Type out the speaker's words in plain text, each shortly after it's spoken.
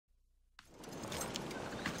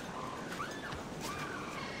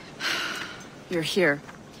you're here.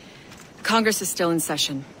 Congress is still in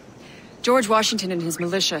session. George Washington and his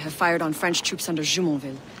militia have fired on French troops under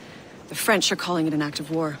Jumonville. The French are calling it an act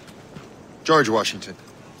of war. George Washington.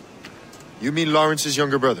 You mean Lawrence's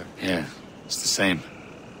younger brother? Yeah, it's the same.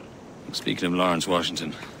 Speaking of Lawrence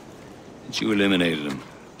Washington, since you eliminated him,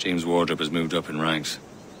 James Wardrop has moved up in ranks.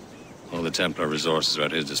 All the Templar resources are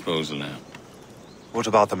at his disposal now. What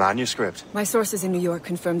about the manuscript? My sources in New York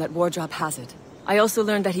confirm that Wardrop has it. I also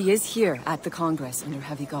learned that he is here at the Congress under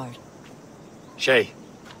heavy guard. Shay,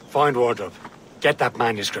 find Wardrop. Get that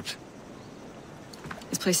manuscript.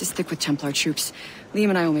 This place is thick with Templar troops. Liam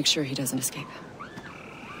and I will make sure he doesn't escape.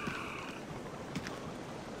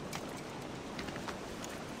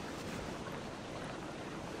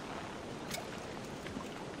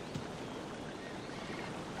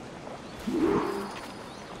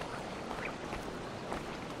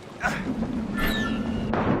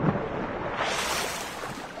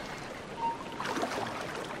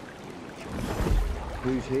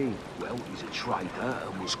 Who's he? Well, he's a traitor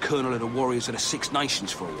and was colonel of the warriors of the Six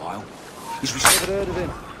Nations for a while. He's never heard of him.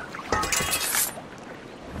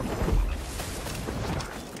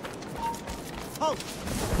 Halt!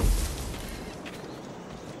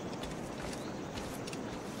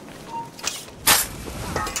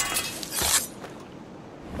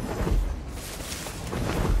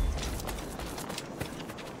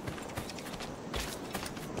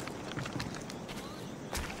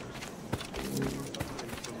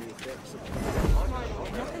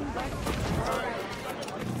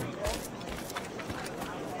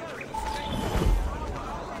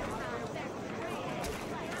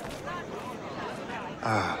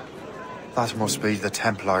 That must be the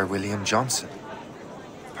Templar William Johnson.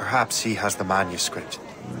 Perhaps he has the manuscript,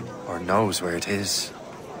 or knows where it is.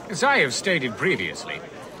 As I have stated previously,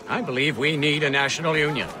 I believe we need a national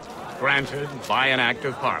union, granted by an act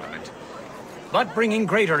of parliament, but bringing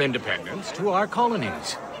greater independence to our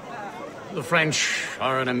colonies. The French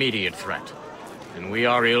are an immediate threat, and we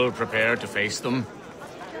are ill prepared to face them.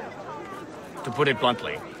 To put it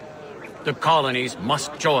bluntly, the colonies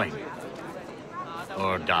must join,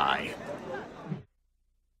 or die.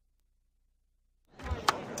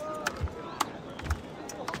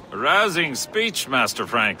 A rousing speech, Master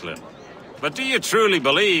Franklin. But do you truly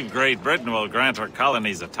believe Great Britain will grant our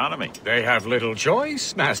colonies autonomy? They have little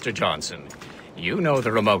choice, Master Johnson. You know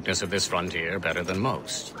the remoteness of this frontier better than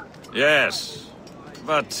most. Yes,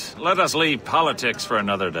 but let us leave politics for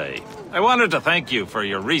another day. I wanted to thank you for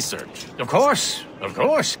your research. Of course, of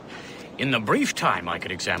course. In the brief time I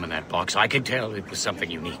could examine that box, I could tell it was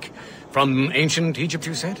something unique. From ancient Egypt,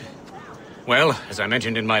 you said? Well, as I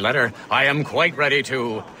mentioned in my letter, I am quite ready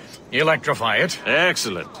to electrify it.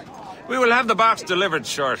 Excellent. We will have the box delivered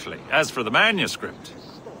shortly. As for the manuscript...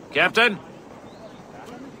 Captain?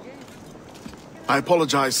 I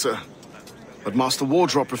apologize, sir, but Master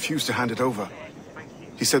Wardrop refused to hand it over.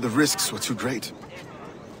 He said the risks were too great.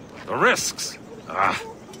 The risks? Ah.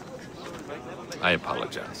 I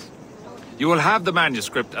apologize. You will have the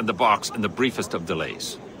manuscript and the box in the briefest of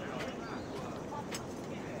delays.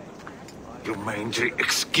 You mangy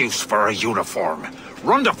excuse for a uniform.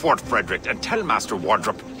 Run to Fort Frederick and tell Master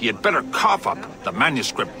Wardrop he had better cough up the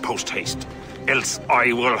manuscript post-haste. Else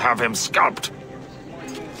I will have him scalped.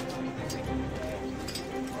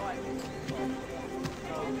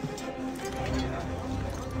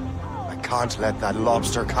 I can't let that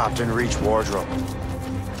lobster captain reach Wardrop.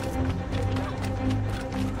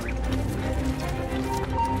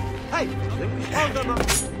 Hey! Hold them up!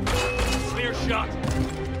 Clear shot!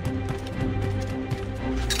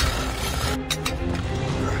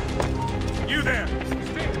 You there!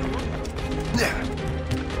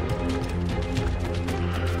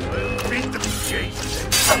 Beat them, Jesus!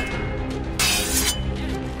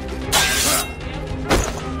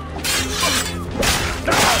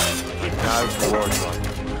 Now to Wardrop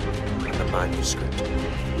and the manuscript. There!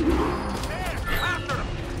 After them!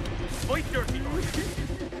 Fight dirty!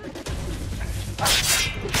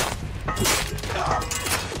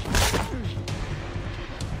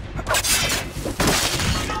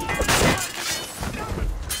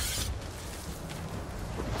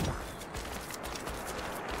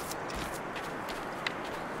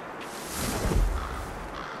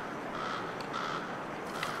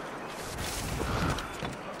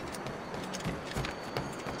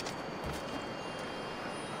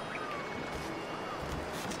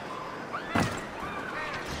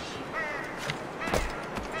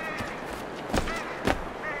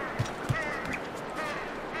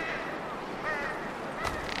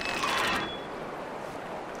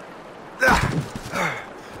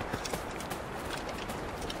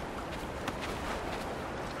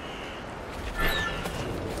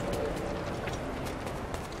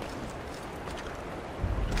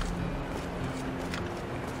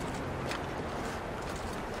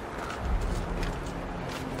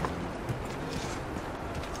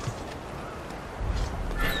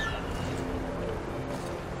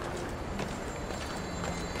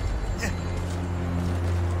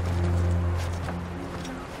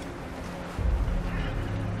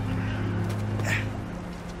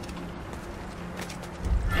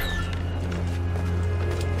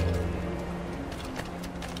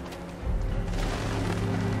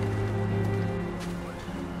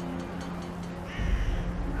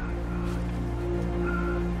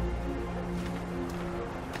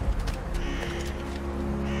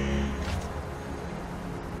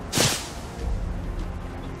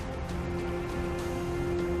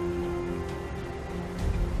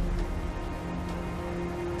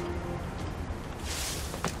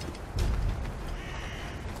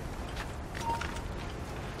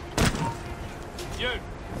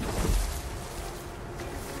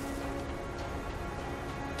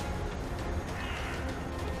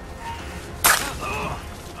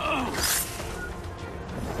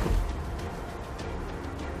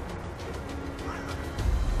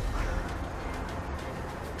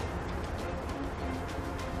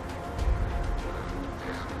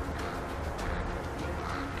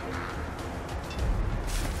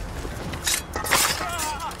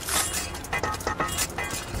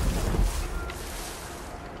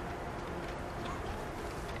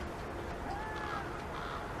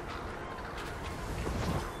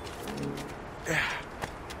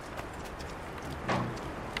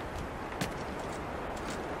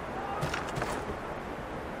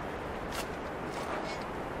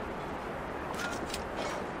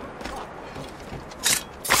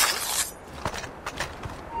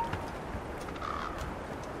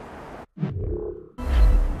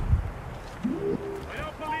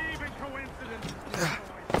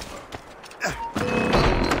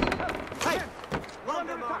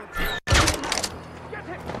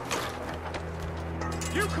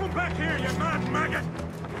 You come back here, you mad maggot!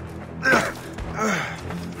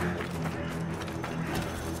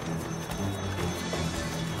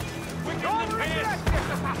 We can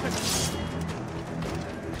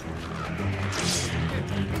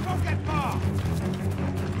we won't get far!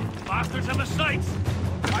 Bastards have the sights!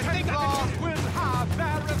 I think Templars will have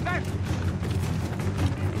their revenge!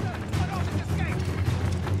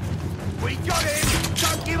 We got him!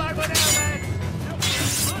 Don't give over now, man!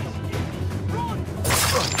 Run!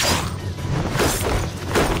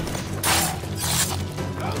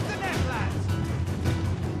 Close the net, lads!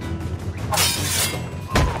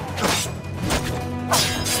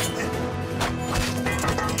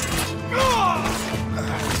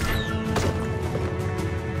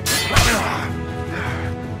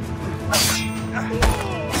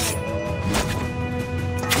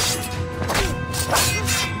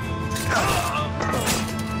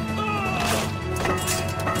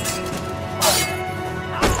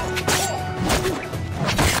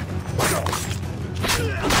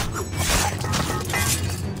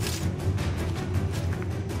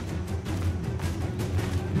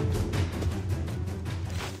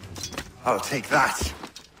 I'll take that,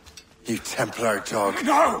 you Templar dog.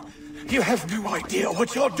 No! You have no idea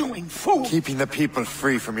what you're doing, fool! Keeping the people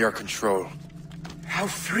free from your control. How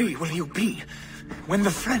free will you be when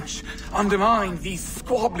the French undermine these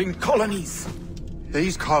squabbling colonies?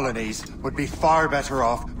 These colonies would be far better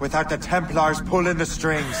off without the Templars pulling the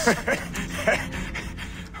strings.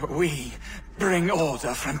 We bring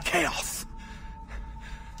order from chaos.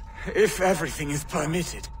 If everything is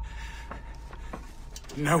permitted,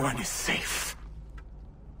 no one is safe.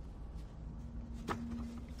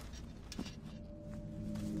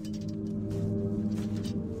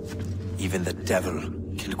 Even the devil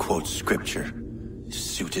can quote scripture to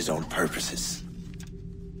suit his own purposes.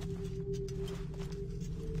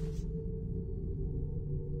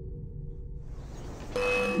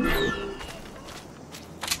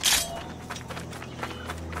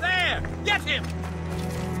 There! Get him!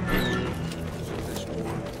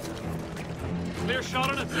 Clear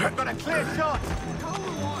shot on it. I've got a clear shot.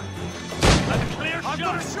 A clear shot. I've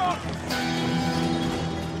got a shot.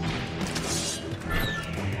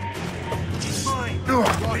 He's mine.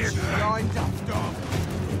 Lined up, dog.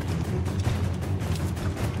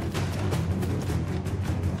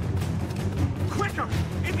 Quicker!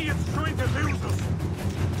 Idiot's trying to lose us.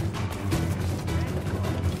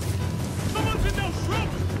 Someone's in those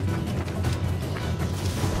shrubs.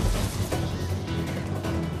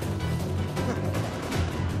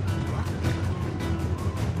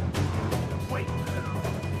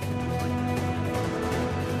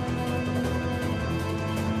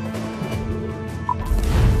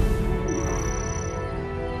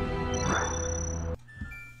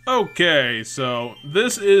 Okay, so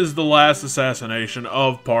this is the last assassination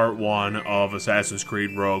of Part 1 of Assassin's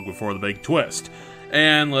Creed Rogue before the big twist.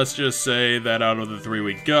 And let's just say that out of the 3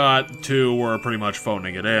 we got, 2 were pretty much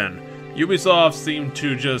phoning it in. Ubisoft seemed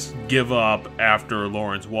to just give up after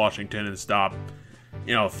Lawrence Washington and stop,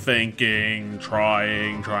 thinking,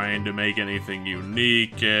 trying to make anything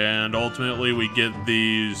unique, and ultimately we get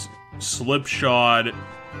these slipshod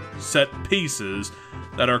set pieces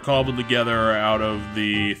that are cobbled together out of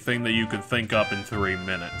the thing that you could think up in 3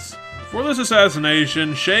 minutes. For this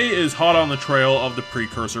assassination, Shay is hot on the trail of the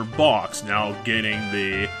Precursor Box, now getting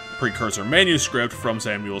the Precursor manuscript from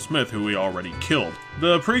Samuel Smith, who we already killed.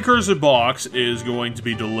 The Precursor Box is going to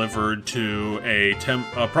be delivered to a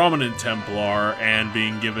prominent Templar and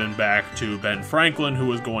being given back to Ben Franklin,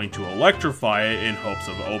 who is going to electrify it in hopes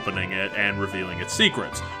of opening it and revealing its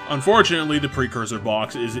secrets. Unfortunately, the Precursor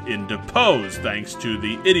Box is indisposed thanks to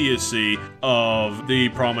the idiocy of the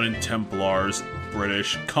prominent Templars'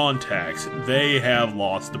 British contacts. They have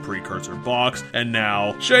lost the Precursor Box, and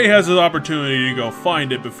now Shay has the opportunity to go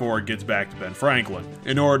find it before it gets back to Ben Franklin.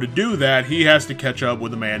 In order to do that, he has to catch up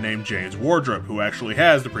with a man named James Wardrop, who actually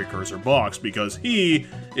has the Precursor Box, because he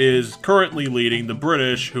is currently leading the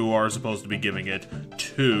British, who are supposed to be giving it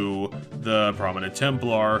to the prominent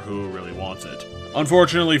Templar, who really wants it.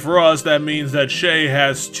 Unfortunately for us, that means that Shay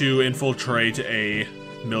has to infiltrate a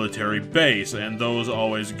military base, and those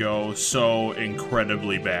always go so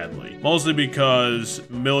incredibly badly. Mostly because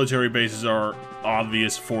military bases are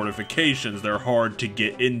obvious fortifications, they're hard to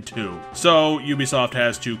get into. So Ubisoft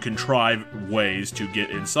has to contrive ways to get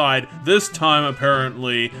inside. This time,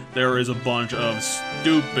 apparently, there is a bunch of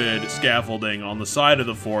stupid scaffolding on the side of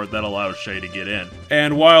the fort that allows Shay to get in.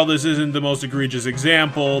 And while this isn't the most egregious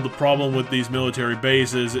example, the problem with these military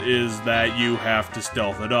bases is that you have to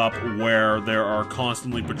stealth it up, where there are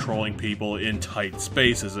constantly patrolling people in tight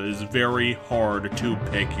spaces. It is very hard to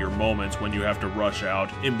pick your moments when you have to rush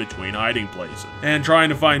out in between hiding places. And trying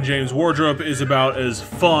to find James Wardrop is about as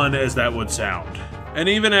fun as that would sound. And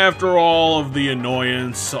even after all of the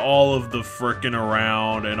annoyance, all of the frickin'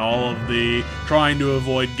 around, and all of the trying to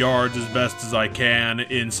avoid guards as best as I can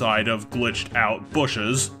inside of glitched out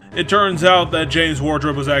bushes, it turns out that James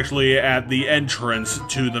Wardrop was actually at the entrance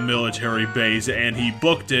to the military base, and he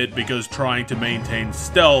booked it because trying to maintain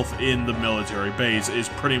stealth in the military base is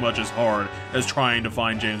pretty much as hard as trying to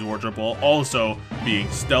find James Wardrop while also being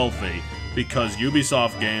stealthy. Because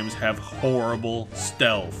Ubisoft games have horrible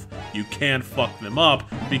stealth. You can't fuck them up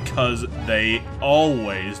because they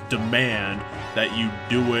always demand that you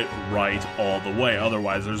do it right all the way.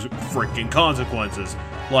 Otherwise, there's freaking consequences.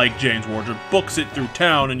 Like James Wardrop books it through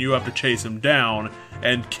town and you have to chase him down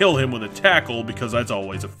and kill him with a tackle, because that's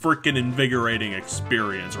always a freaking invigorating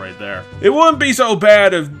experience right there. It wouldn't be so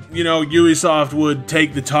bad if, Ubisoft would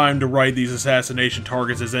take the time to write these assassination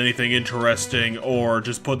targets as anything interesting or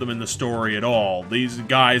just put them in the story at all. These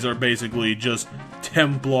guys are basically just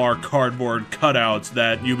Templar cardboard cutouts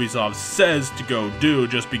that Ubisoft says to go do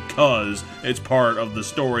just because it's part of the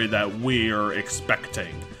story that we're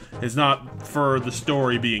expecting. It's not for the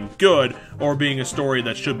story being good or being a story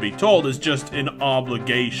that should be told, it's just an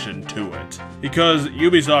obligation to it. Because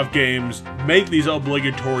Ubisoft games make these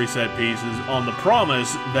obligatory set pieces on the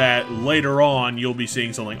promise that later on you'll be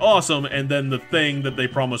seeing something awesome, and then the thing that they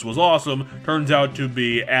promised was awesome turns out to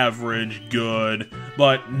be average, good,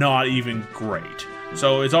 but not even great.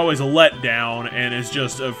 So it's always a letdown, and it's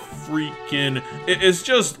just a freaking... It's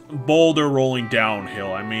just boulder rolling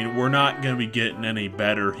downhill. I mean, we're not going to be getting any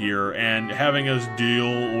better here, and having us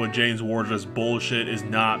deal with James Wardrop's bullshit is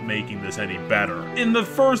not making this any better. In the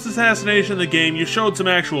first assassination of the game, you showed some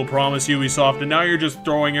actual promise, Ubisoft, and now you're just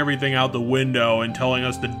throwing everything out the window and telling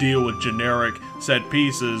us to deal with generic set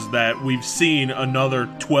pieces that we've seen another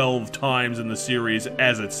 12 times in the series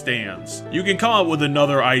as it stands. You can come up with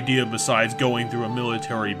another idea besides going through a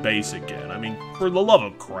military base again. I mean, for the love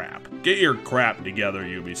of crap. Get your crap together,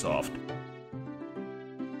 Ubisoft.